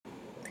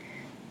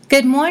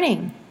Good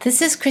morning.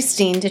 This is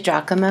Christine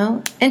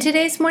DiGiacomo, and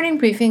today's morning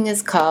briefing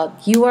is called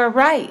You Are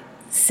Right,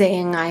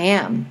 Saying I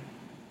Am,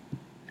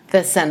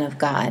 the Son of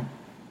God.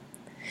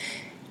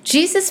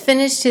 Jesus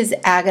finished his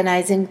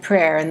agonizing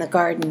prayer in the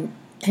garden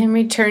and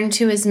returned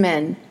to his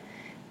men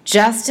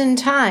just in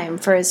time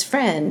for his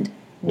friend,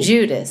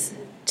 Judas,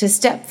 to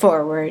step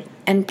forward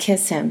and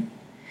kiss him,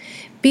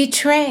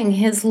 betraying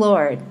his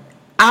Lord,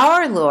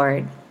 our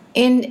Lord,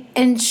 in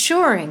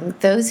ensuring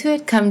those who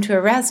had come to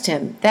arrest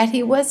him that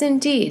he was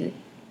indeed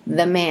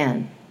the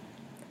man.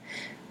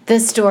 The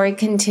story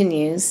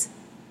continues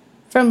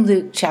from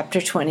Luke chapter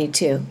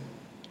 22.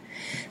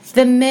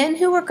 The men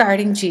who were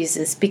guarding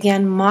Jesus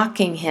began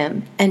mocking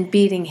him and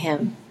beating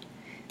him.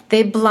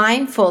 They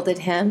blindfolded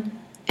him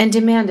and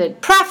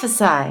demanded,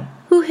 "Prophesy!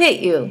 Who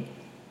hit you?"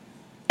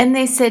 And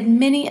they said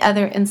many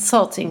other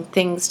insulting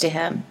things to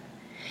him.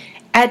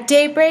 At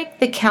daybreak,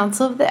 the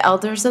council of the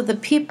elders of the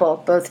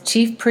people, both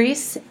chief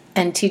priests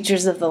and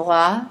teachers of the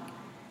law,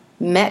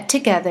 met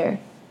together,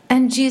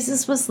 and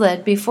Jesus was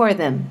led before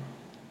them.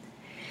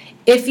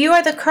 "If you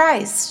are the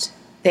Christ,"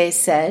 they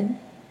said,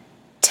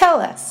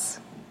 "tell us."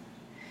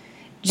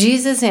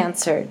 Jesus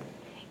answered,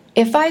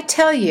 "If I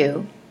tell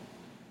you,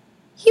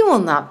 you will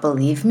not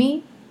believe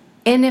me,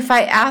 and if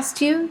I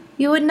asked you,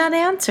 you would not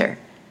answer.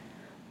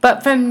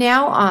 But from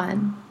now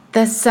on,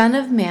 the Son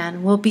of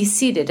Man will be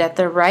seated at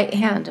the right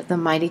hand of the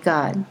mighty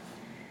God."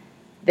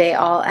 They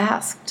all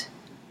asked,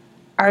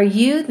 "Are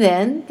you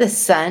then the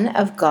Son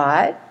of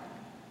God?"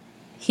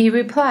 He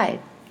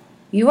replied,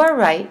 "You are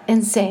right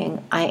in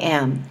saying I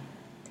am."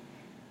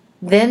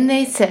 Then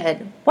they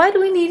said, "Why do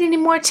we need any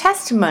more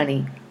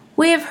testimony?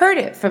 We have heard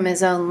it from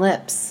his own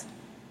lips."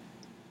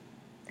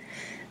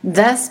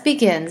 Thus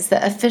begins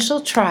the official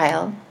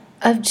trial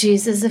of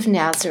Jesus of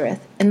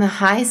Nazareth in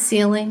the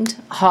high-ceilinged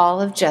Hall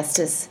of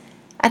Justice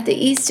at the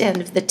east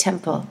end of the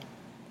temple.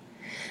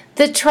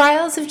 The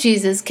trials of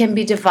Jesus can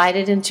be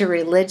divided into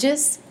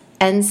religious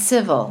and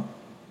civil,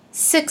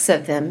 6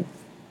 of them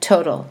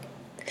total.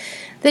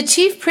 The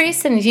chief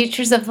priests and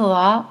teachers of the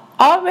law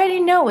already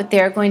know what they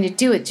are going to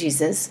do with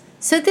Jesus,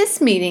 so this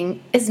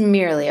meeting is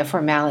merely a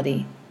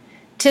formality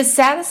to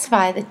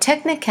satisfy the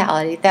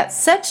technicality that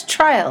such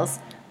trials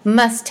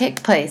must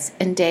take place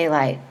in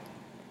daylight.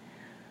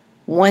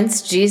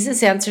 Once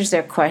Jesus answers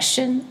their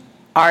question,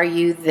 "Are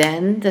you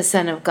then the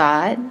Son of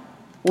God?"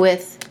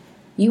 with,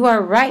 "You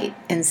are right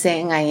in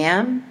saying I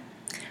am,"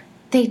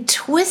 they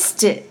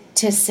twist it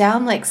to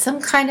sound like some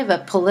kind of a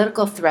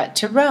political threat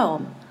to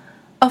Rome,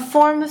 a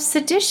form of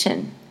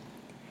sedition.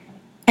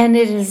 And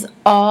it is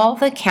all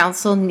the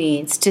council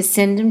needs to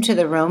send him to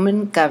the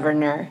Roman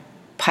governor,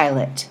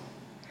 Pilate.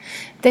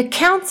 The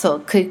council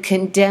could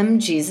condemn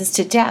Jesus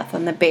to death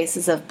on the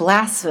basis of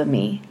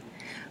blasphemy,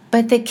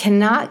 but they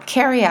cannot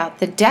carry out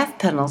the death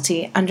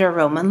penalty under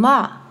Roman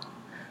law.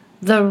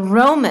 The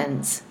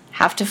Romans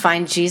have to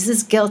find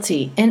Jesus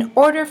guilty in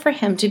order for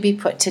him to be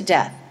put to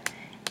death,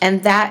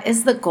 and that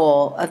is the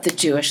goal of the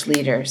Jewish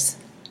leaders.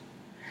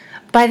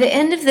 By the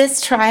end of this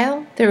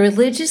trial, the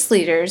religious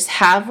leaders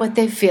have what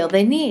they feel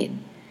they need.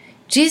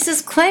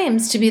 Jesus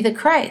claims to be the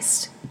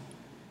Christ.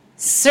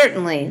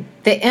 Certainly,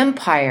 the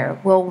empire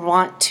will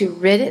want to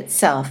rid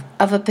itself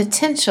of a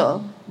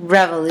potential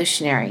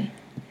revolutionary.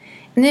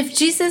 And if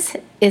Jesus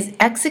is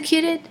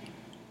executed,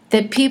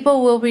 the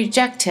people will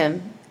reject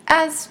him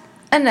as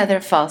another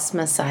false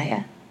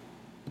Messiah.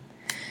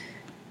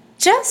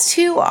 Just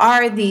who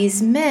are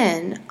these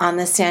men on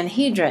the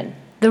Sanhedrin,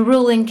 the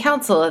ruling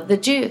council of the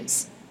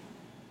Jews,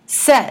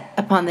 set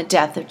upon the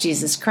death of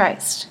Jesus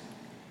Christ?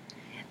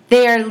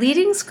 They are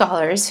leading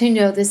scholars who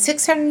know the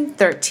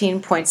 613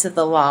 points of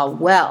the law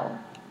well,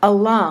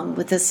 along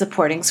with the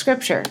supporting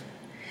scripture.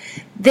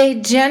 They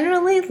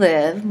generally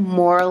live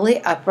morally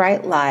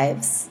upright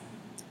lives,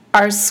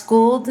 are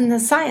schooled in the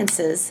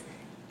sciences,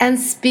 and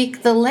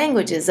speak the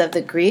languages of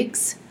the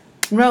Greeks,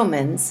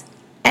 Romans,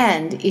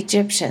 and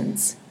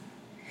Egyptians.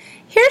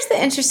 Here's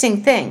the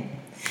interesting thing.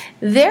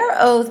 Their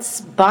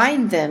oaths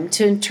bind them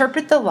to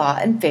interpret the law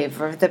in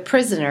favor of the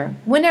prisoner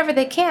whenever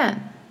they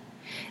can.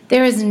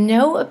 There is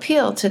no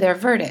appeal to their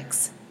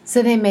verdicts,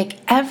 so they make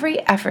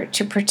every effort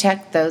to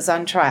protect those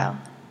on trial.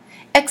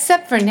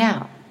 Except for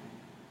now.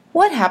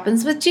 What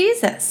happens with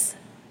Jesus?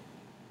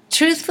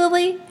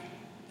 Truthfully,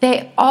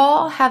 they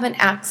all have an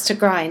axe to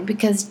grind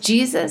because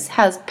Jesus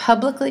has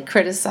publicly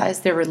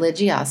criticized their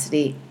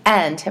religiosity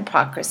and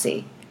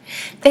hypocrisy.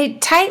 They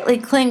tightly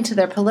cling to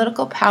their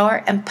political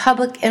power and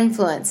public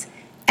influence,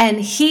 and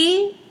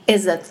he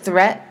is a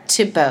threat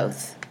to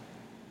both.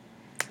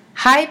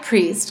 High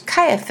priest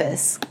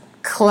Caiaphas,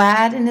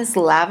 clad in his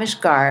lavish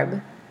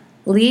garb,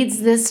 leads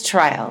this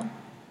trial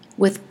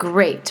with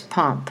great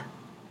pomp.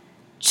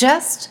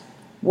 Just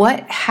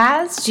what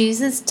has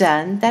Jesus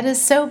done that is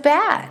so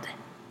bad?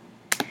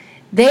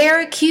 They are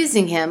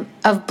accusing him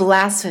of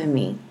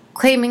blasphemy,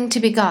 claiming to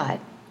be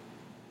God.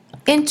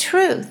 In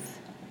truth,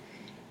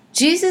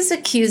 Jesus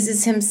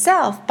accuses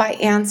himself by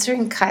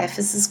answering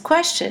Caiaphas'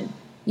 question,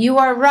 "You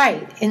are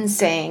right in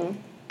saying,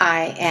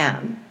 I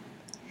am."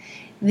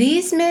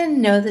 These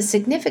men know the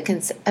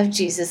significance of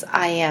Jesus'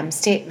 I am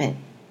statement.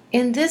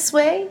 In this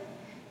way,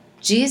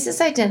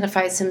 Jesus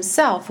identifies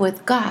himself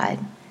with God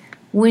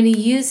when he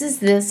uses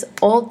this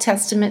Old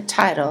Testament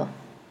title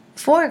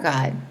for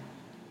God.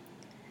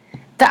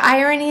 The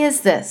irony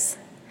is this: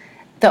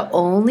 the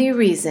only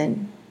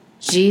reason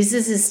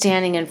Jesus is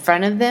standing in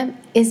front of them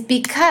is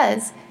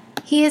because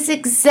he is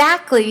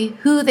exactly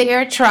who they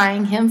are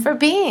trying him for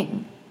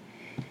being.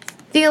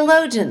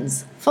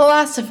 Theologians,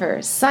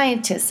 philosophers,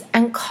 scientists,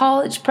 and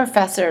college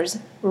professors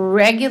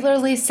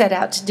regularly set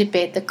out to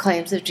debate the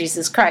claims of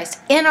Jesus Christ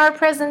in our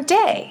present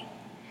day,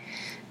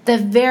 the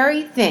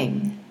very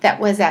thing that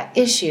was at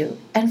issue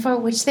and for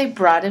which they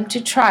brought him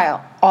to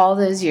trial all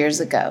those years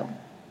ago.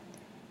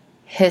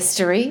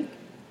 History,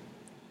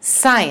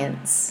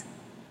 science,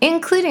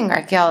 including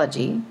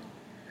archaeology,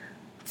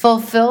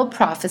 fulfilled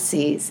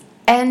prophecies,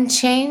 and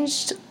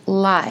changed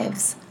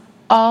lives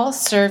all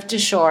serve to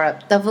shore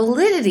up the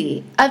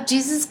validity of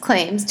Jesus'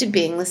 claims to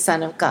being the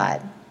Son of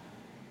God.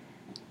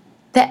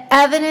 The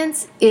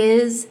evidence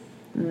is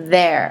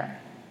there,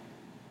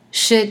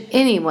 should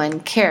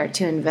anyone care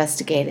to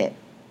investigate it.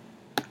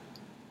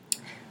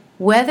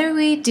 Whether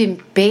we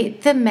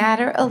debate the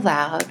matter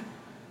aloud,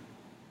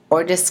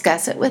 or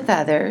discuss it with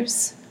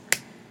others,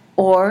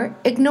 or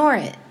ignore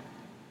it,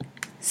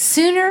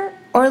 sooner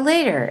or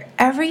later,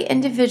 every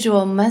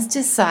individual must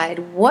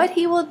decide what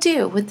he will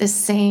do with the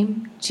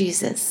same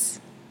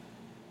Jesus.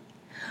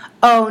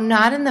 Oh,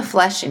 not in the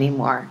flesh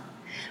anymore,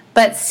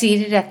 but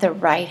seated at the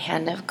right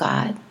hand of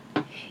God,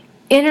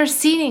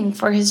 interceding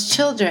for his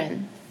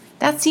children.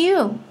 That's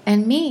you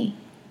and me,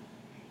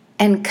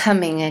 and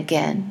coming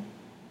again.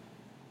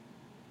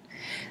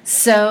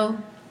 So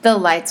the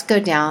lights go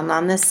down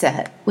on the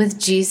set with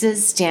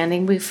Jesus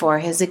standing before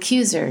his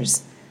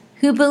accusers,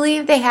 who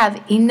believe they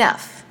have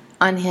enough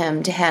on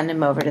him to hand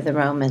him over to the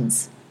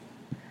Romans.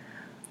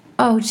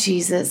 Oh,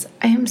 Jesus,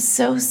 I am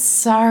so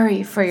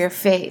sorry for your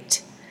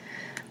fate.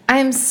 I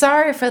am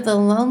sorry for the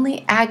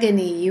lonely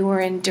agony you were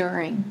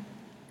enduring.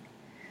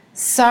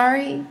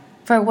 Sorry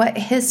for what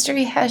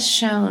history has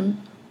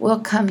shown will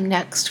come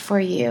next for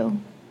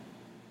you.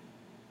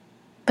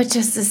 But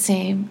just the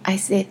same, I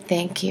say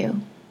thank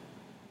you.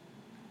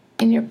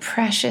 In your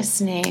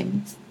precious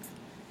name,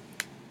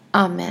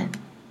 Amen.